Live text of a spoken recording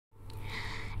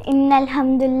innal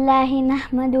hamdalillahi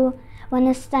nahmadu wa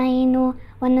nasta'inu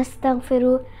wa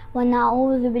nastaghfiru wa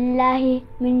na'udzu billahi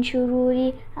min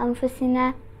shururi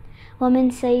anfusina wa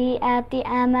min sayyiati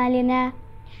a'malina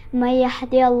may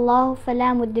yahdihillahu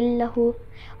fala mudilla lahu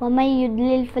wa may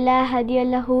yudlil fala hadiya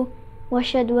lahu wa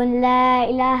ashhadu an la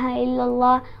ilaha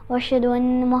illallah wa ashhadu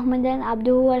anna muhammadan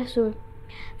abduhu wa rasuluh.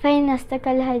 فإن أصدق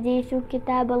الحديث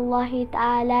كتاب الله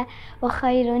تعالى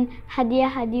وخير هدي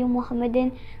هدي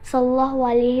محمد صلى الله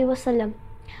عليه وسلم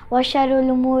وشر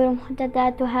الأمور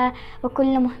محدثاتها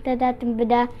وكل محدثات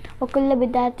بدعة وكل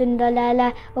بدعة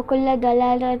ضلالة وكل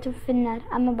ضلالة في النار.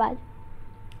 أما بعد،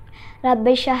 رب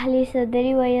اشرح لي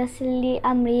صدري ويسر لي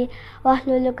أمري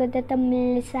واحلل عقدة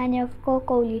من لساني يفقهوا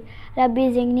قولي ربي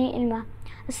زدني علما.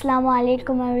 Assalamu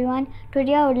alaikum everyone.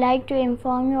 Today I would like to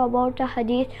inform you about a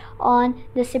hadith on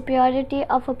the superiority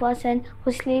of a person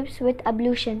who sleeps with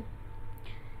ablution.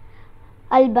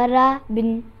 Al-Bara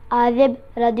bin Azib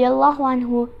radiallahu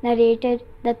anhu narrated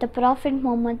that the Prophet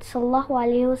Muhammad sallallaahu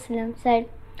alayhi wajsallam said,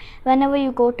 whenever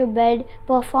you go to bed,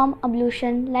 perform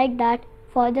ablution like that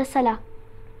for the salah.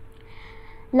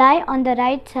 Lie on the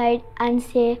right side and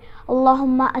say,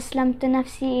 Allahumma aslamtu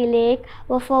nafsi ilaika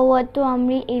wa fawwadtu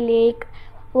amri ilaika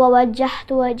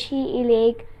wajjahtu wajhi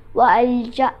ilaika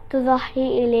alja'tu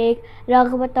zahri ilaika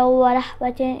raghbatan wa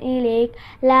rahbatan ilaika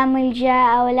la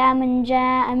malja'a wa la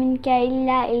manja minka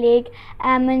illa ilaika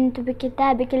Amantu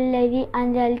bikitabikal ladhi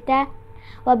anzalta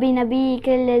wa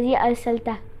nabiyyikal ladhi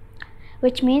arsalta.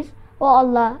 Which means, O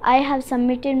Allah, I have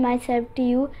submitted myself to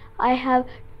you, I have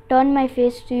turned my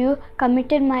face to you,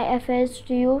 committed my affairs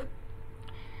to you,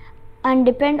 and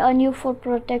depend on you for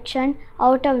protection.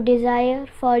 Out of desire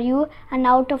for you and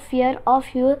out of fear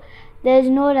of you, there is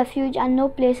no refuge and no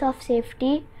place of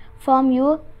safety from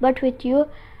you but with you.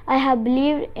 I have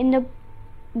believed in the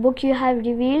book you have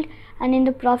revealed and in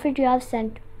the Prophet you have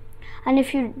sent. And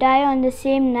if you die on the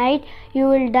same night, you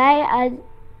will die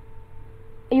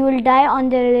on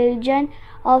the religion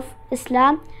of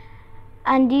Islam,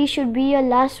 and these should be your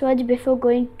last words before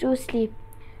going to sleep.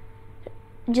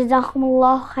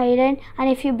 Jazakumullahu khairan. And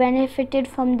if you benefited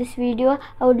from this video,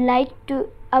 I would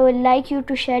like you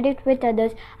to share it with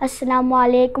others. Assalamu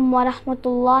alaikum wa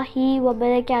rahmatullahi wa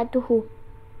barakatuhu.